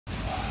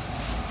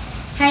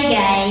Hi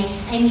guys,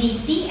 I'm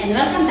Lizzie and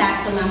welcome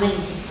back to Mama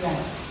Lizzie's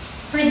Vlogs.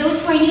 For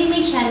those who are new to my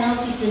channel,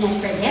 please do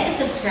not forget to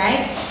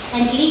subscribe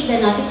and click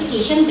the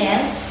notification bell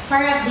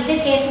para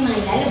updated kayo sa mga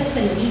ilalabas ko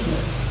na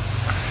videos.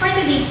 For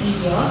today's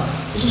video,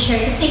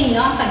 i-share ko sa inyo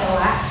ang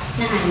paggawa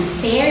ng aming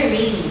stair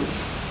railing.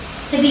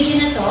 Sa video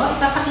na to,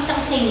 ipapakita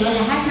ko sa inyo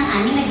lahat ng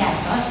aming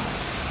nagastos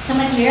sa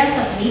materials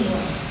at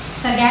labor.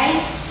 So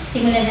guys,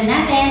 simulan na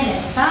natin.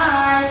 Let's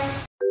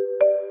start!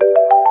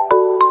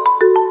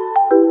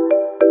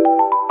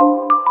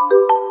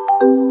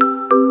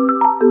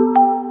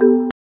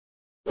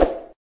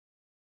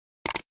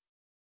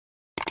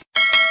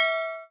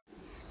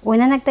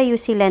 Una, nagtayo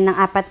sila ng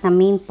 4 na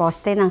main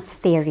poste ng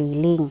stair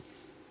railing.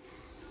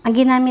 Ang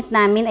ginamit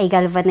namin ay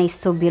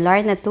galvanized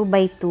tubular na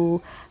 2x2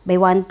 by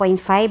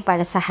 1.5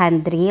 para sa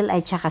handrail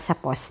at saka sa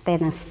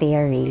poste ng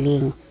stair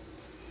railing.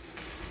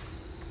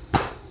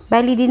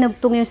 Bali,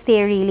 dinugtong yung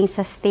stair railing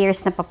sa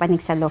stairs na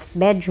papanig sa loft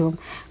bedroom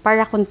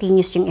para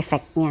continuous yung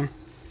effect niya.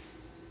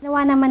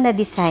 Ginawa naman na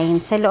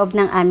design sa loob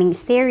ng aming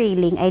stair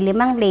railing ay 5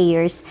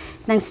 layers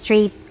ng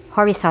straight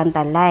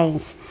horizontal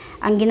lines.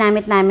 Ang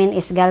ginamit namin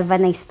is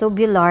galvanized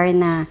tubular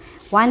na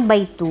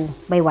 1x2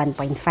 by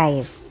 1.5.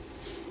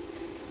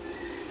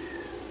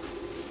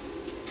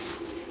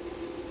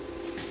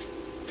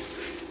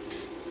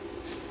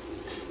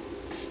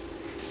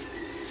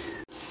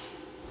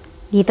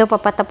 Dito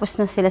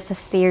papatapos na sila sa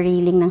stair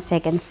railing ng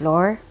second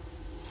floor.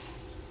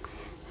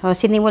 So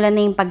sinimulan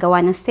na yung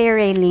paggawa ng stair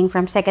railing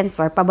from second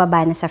floor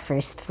pababa na sa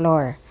first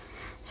floor.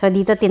 So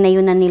dito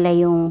tinayo na nila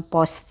yung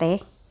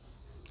poste.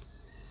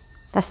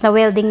 Tapos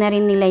na-welding na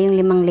rin nila yung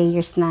 5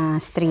 layers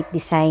na straight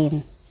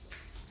design.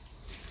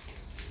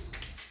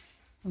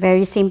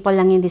 Very simple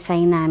lang yung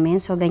design namin.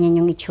 So, ganyan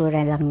yung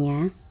itsura lang niya.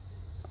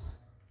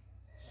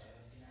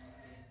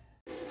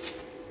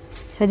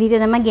 So, dito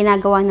naman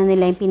ginagawa na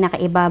nila yung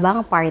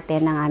pinakaibabang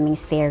parte ng aming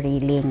stair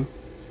railing.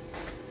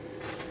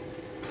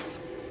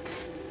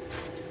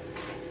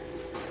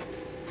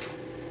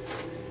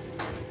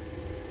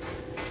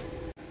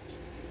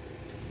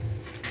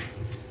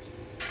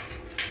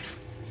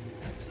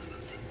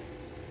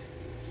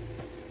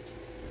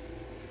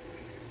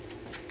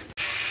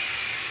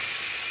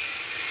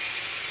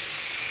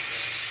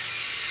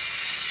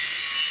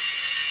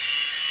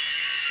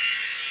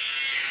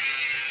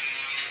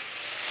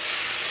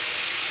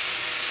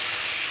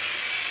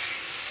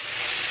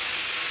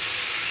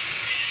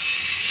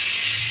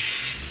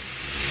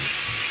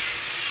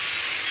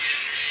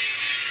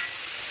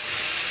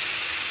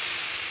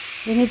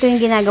 Ganito yung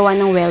ginagawa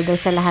ng welder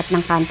sa lahat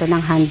ng kanto ng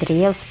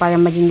handrails para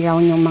maging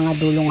round yung mga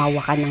dulong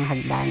hawakan ng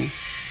hagdan.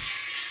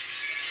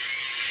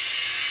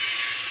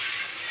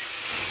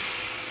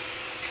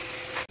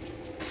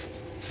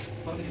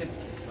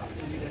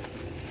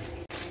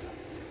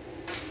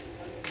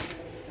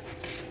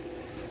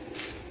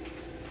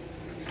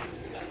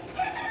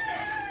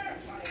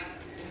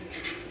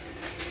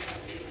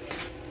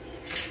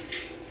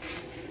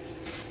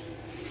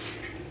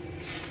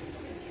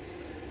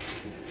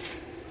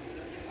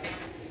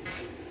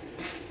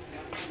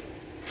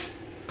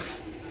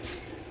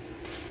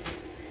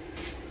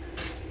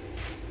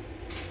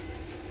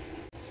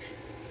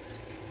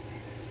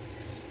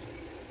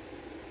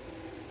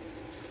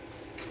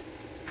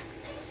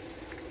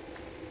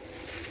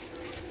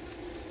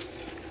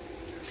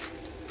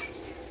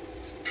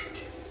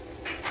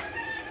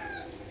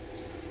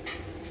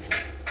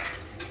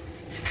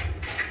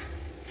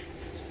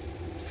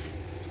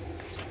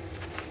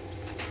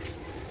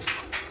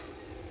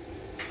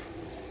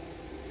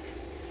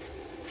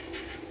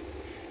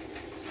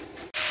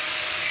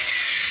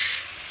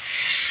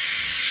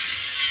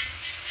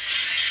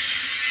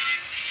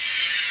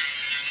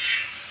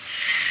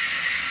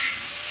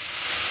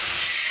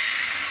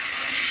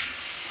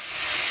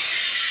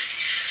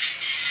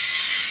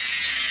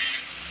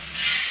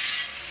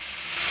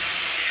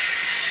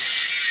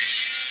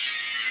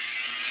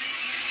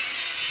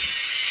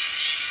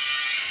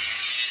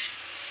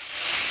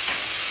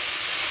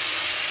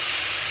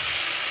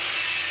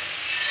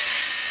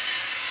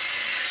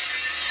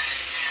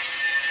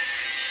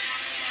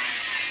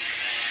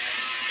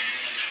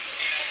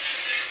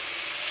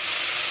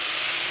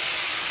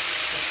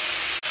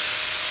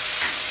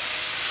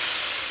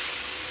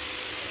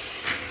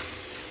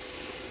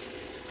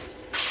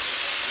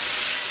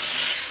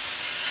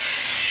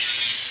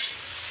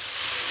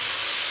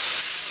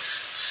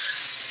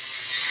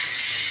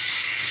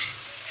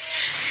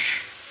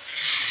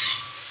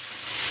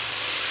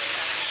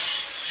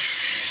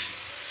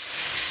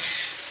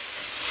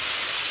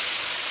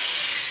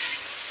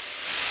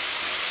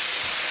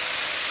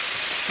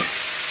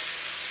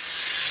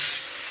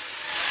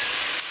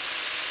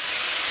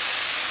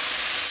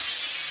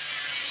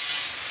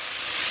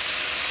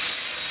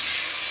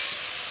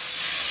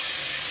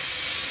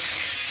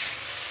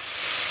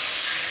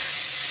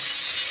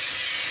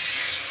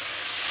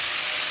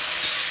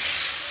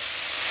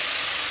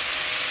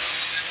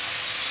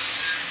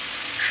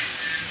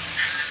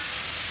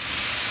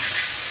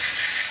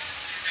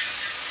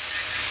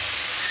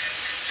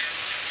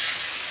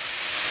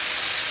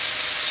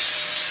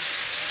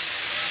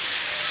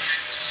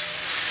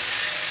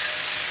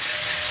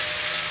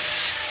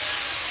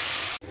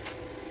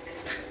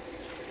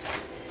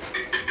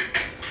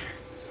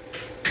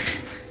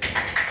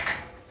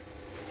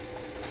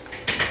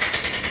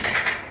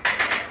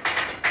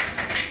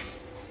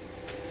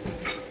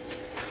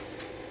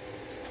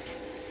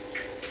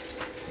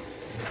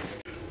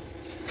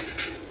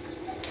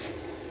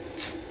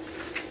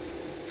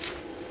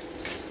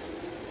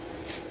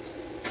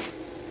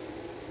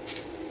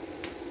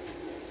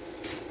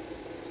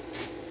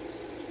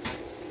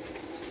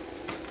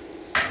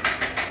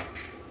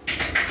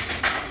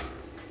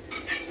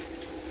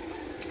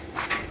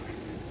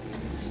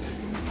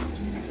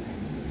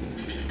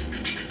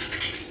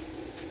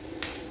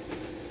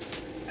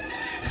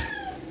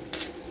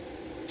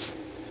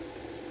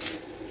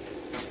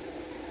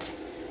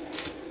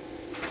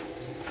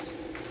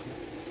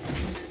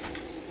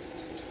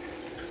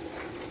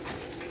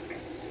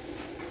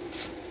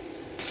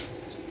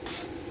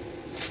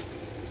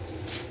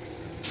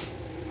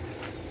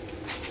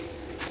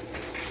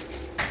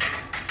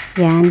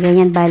 Yan,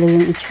 ganyan bali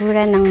yung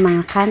itsura ng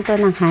mga kanto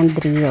ng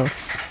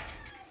handrails.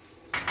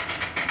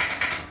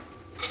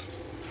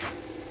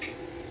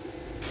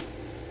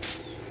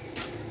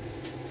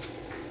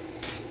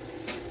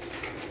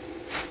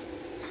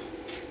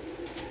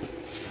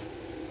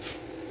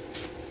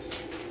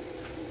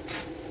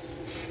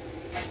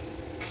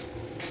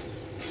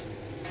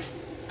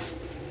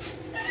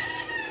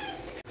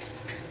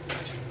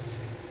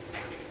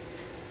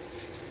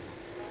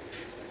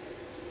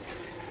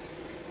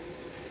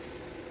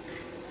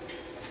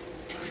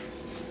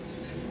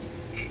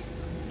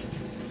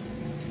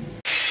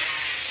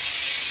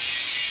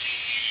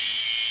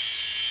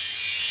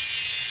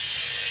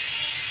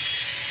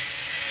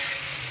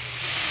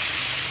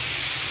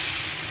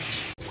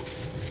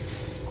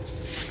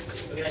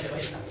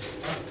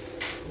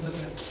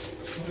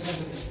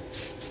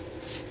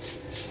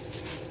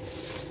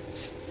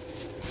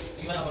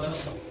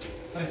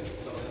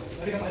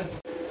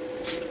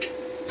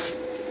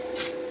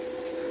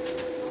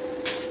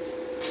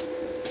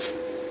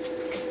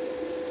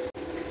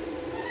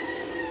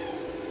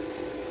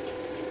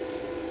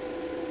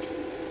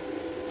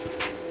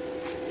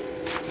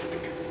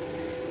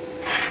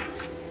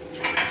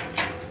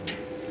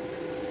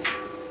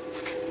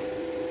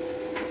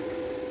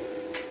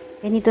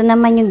 Ganito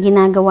naman yung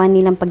ginagawa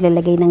nilang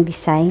paglalagay ng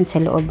design sa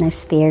loob ng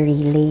stair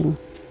railing.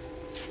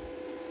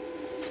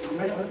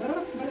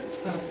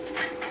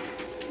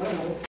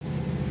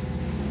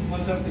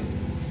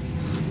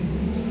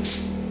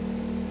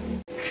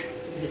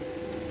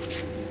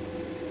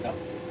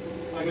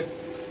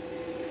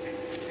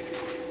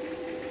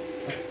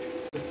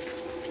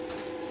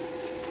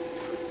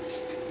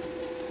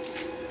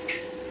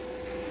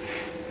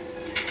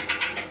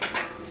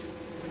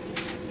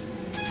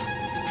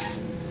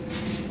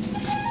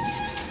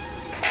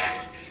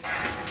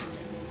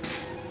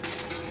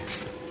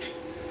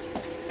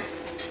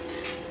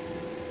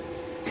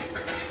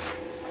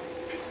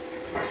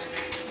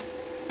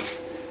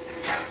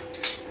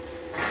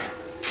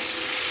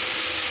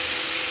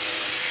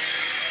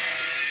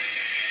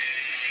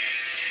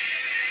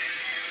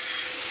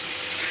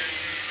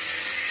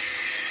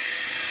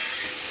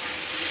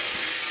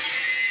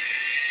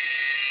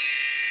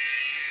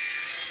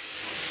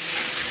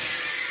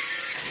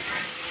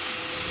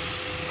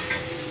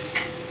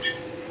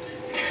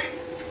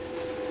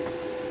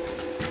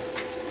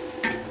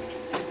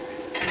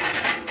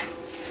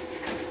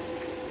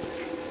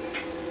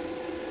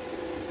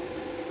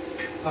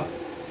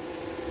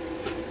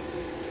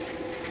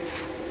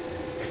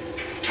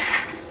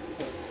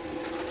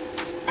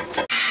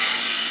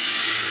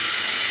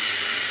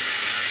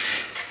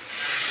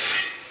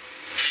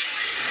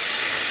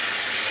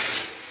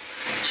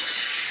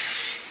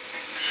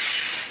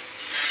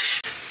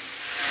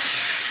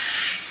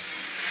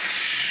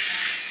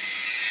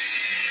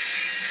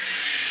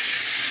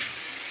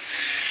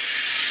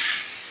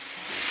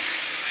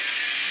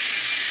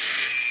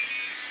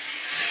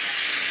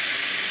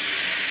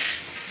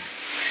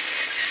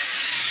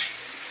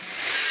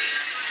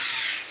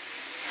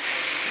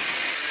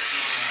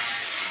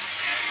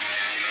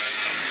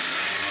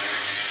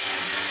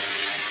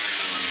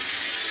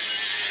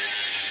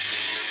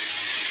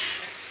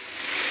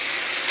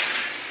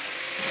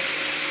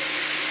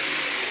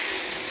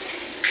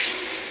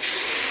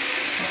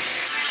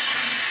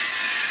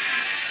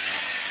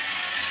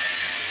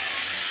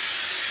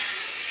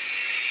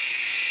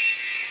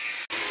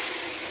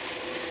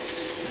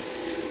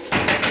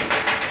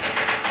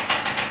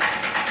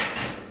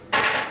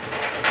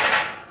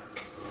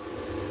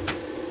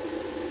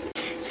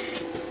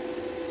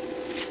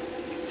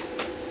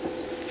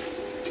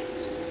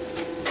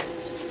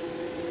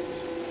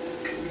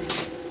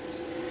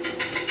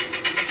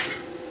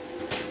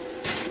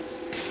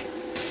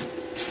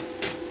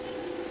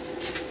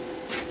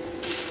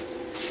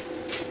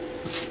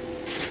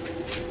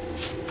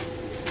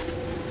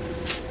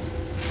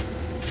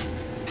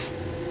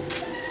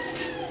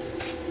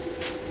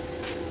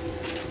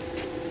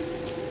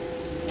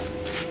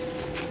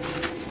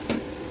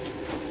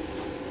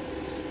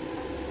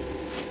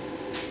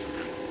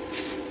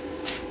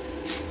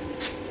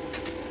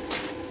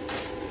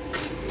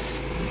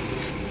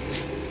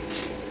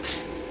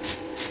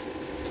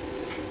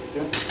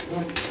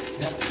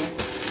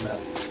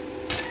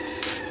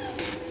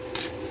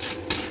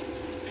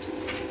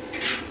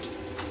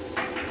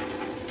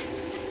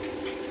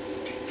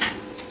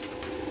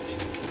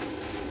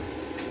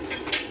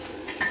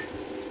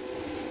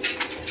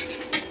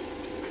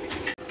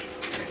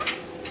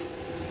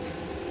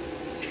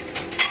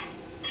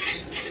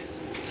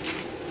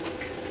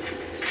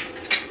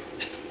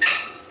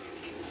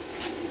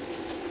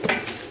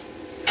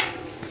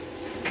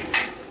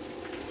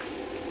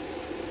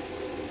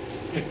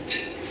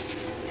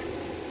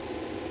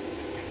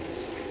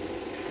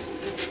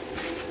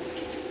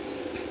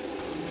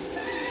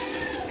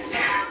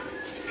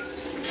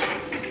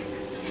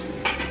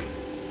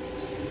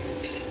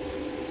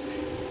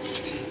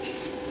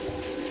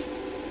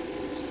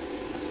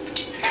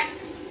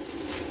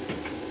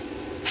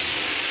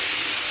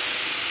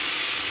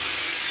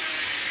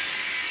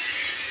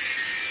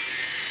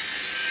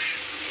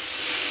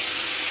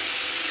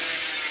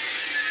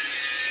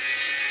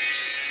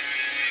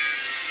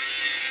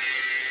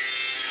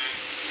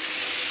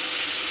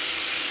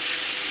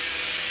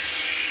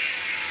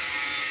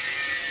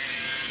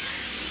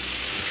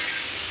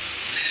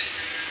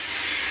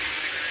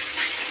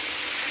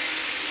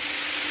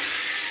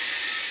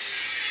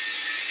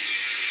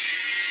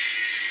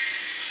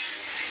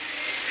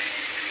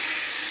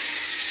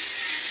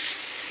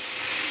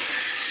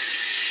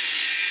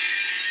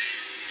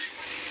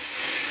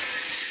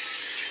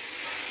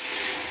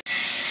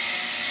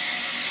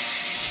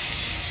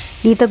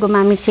 Dito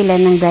gumamit sila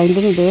ng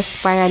grinding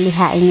disc para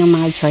lihain yung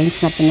mga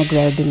joints na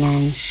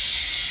pinag-weldingan.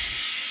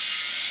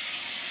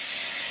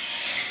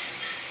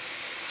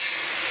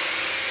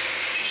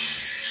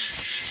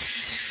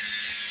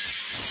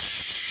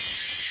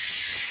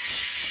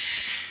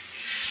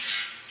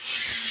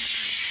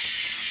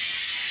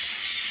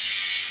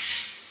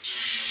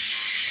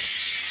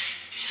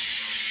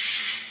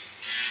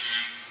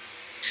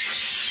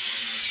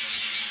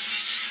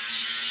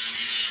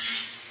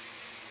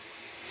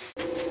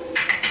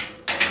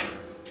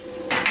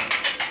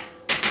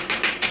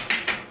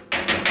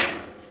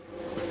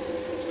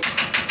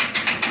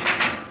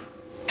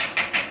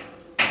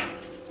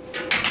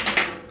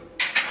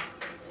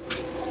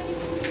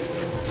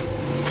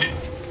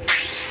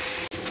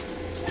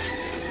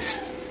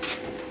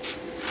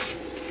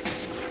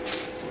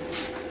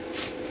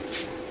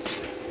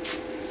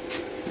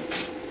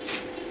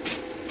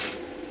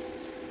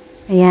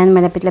 Ayan,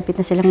 malapit-lapit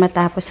na silang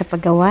matapos sa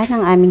paggawa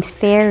ng aming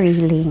stair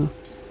railing.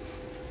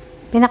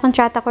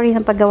 Pinakontrata ko rin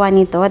ang paggawa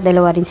nito at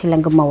dalawa rin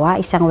silang gumawa,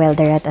 isang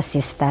welder at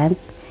assistant.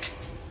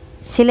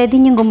 Sila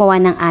din yung gumawa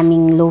ng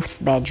aming loft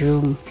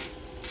bedroom.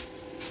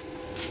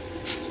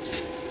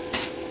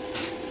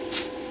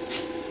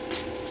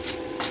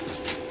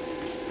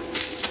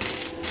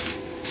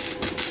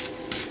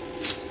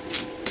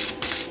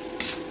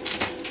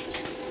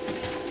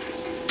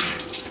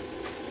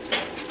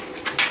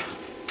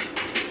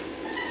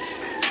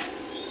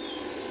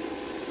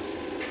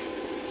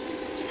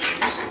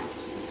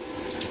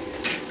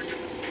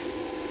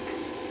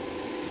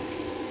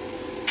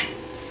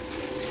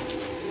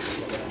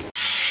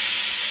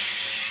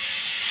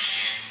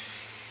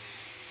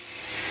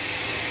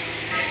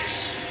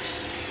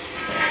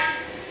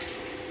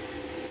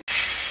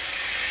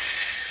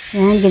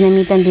 Yan,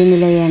 ginamitan din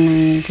nila yan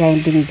ng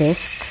grinding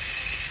disc.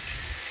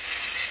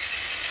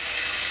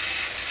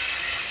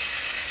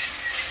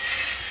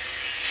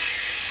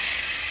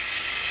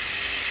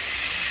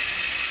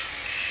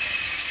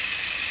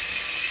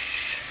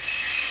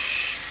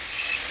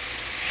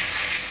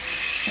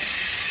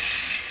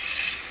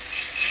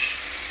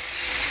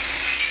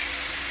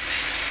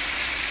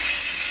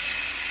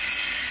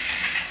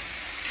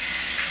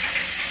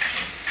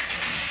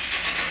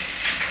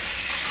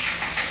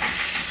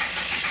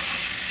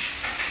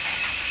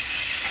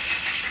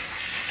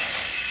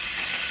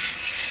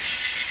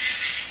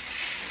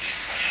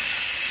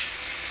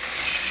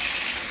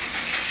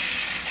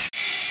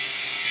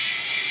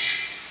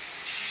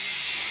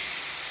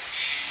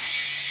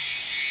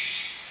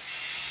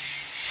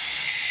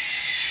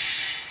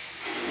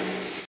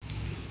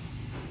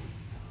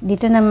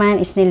 Dito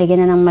naman is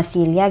nilagyan na ng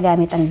masilya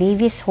gamit ang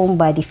Baby's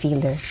Home Body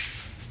Filler.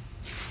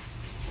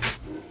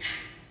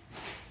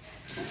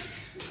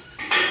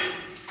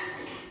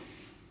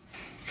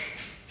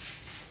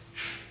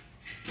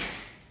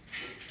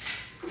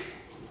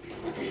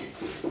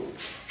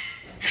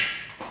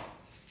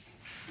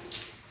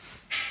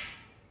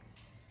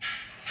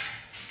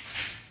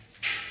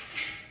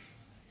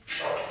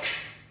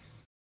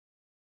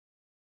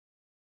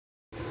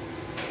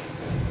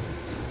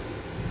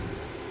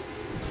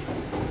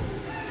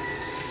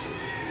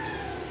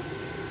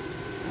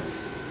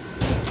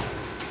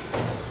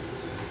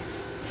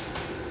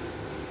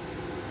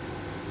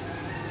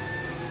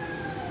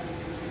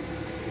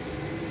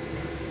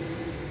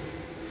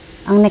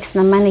 Ang next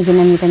naman ay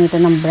ginamitan nito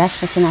ng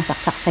brush na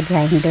sinasaksak sa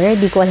grinder.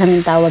 Di ko alam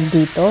yung tawag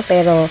dito,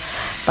 pero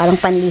parang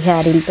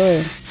panliha rin to eh.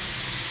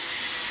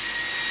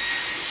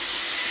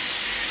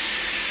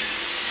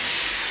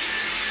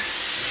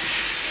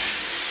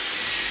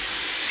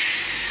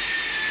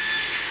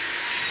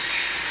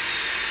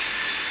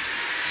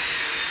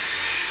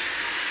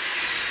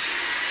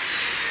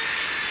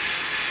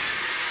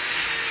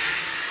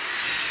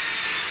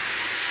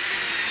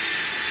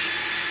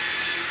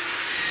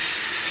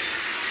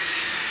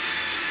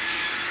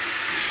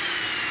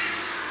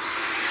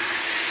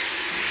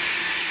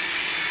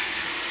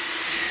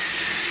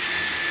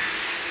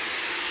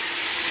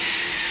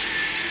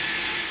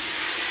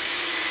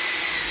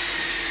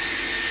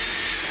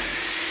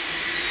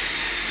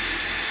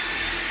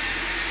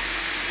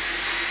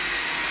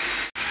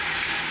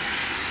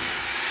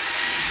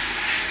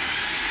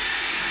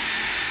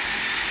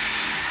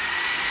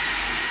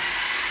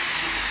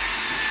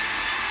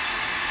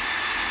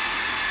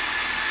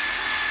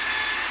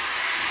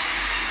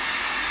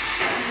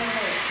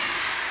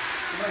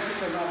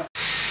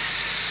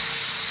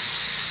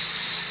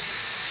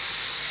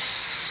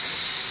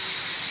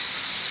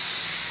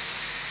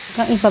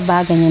 Hanggang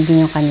ibaba, ganyan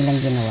din yung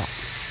kanilang ginawa.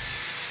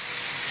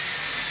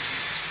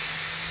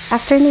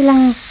 After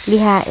nilang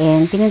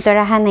lihain,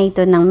 pininturahan na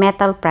ito ng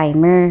metal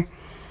primer.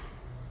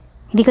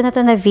 Hindi ko na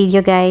ito na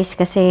video guys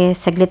kasi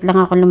saglit lang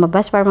ako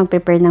lumabas para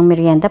mag-prepare ng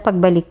merienda.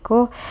 Pagbalik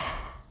ko,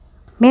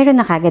 meron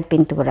na kagad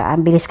pintura.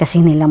 Ang bilis kasi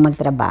nilang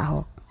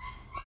magtrabaho.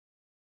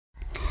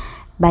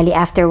 Bali,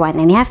 after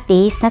 1.5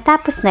 days,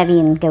 natapos na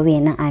rin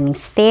gawin ang aming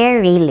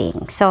stair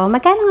railing. So,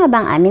 magkano nga ba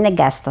ang aming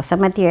nagasto sa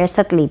materials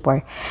at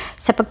labor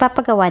sa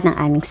pagpapagawa ng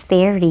aming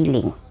stair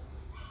railing?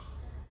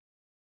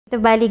 Ito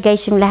bali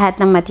guys yung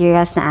lahat ng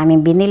materials na aming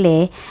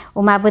binili,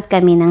 umabot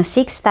kami ng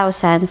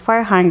 6,480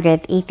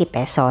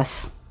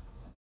 pesos.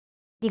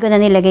 Hindi ko na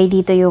nilagay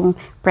dito yung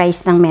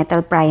price ng metal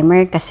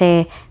primer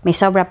kasi may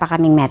sobra pa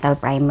kaming metal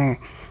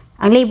primer.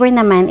 Ang labor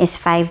naman is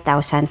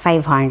 5,500.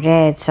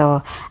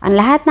 So, ang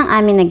lahat ng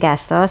amin na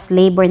gastos,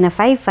 labor na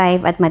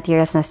 5,500 at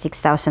materials na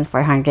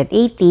 6,480,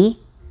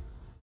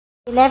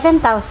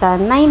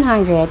 11,980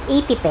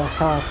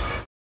 pesos.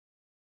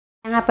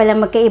 Kaya nga pala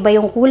magkaiba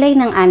yung kulay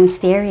ng aming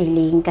stair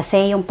railing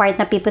kasi yung part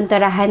na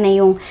pipunturahan na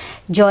yung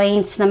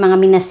joints ng mga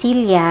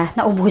minasilya,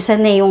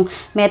 naubusan na yung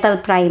metal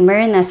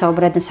primer na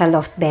sobra dun sa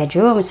loft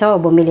bedroom. So,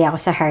 bumili ako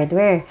sa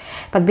hardware.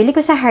 Pagbili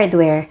ko sa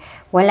hardware,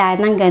 wala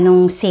nang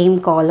ganong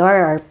same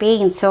color or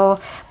paint. So,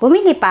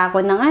 bumili pa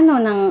ako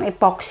ng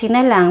epoxy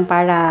na lang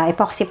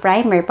epoxy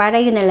primer para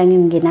yun na lang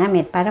yung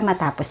ginamit para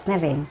matapos na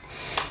rin.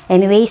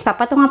 Anyways,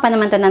 papatungan pa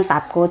naman to ng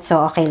top coat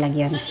so okay lang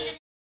yun.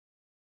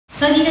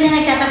 So, dito na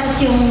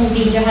nagtatapos yung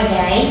video ha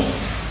guys.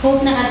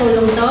 Hope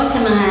nakatulong to sa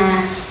mga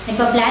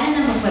nagpaplano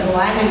na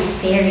magpagawa ng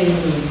stair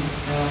railing.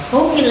 So,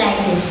 hope you like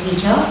this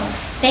video.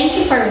 Thank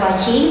you for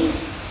watching.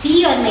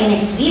 See you on my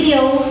next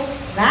video.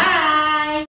 Bye!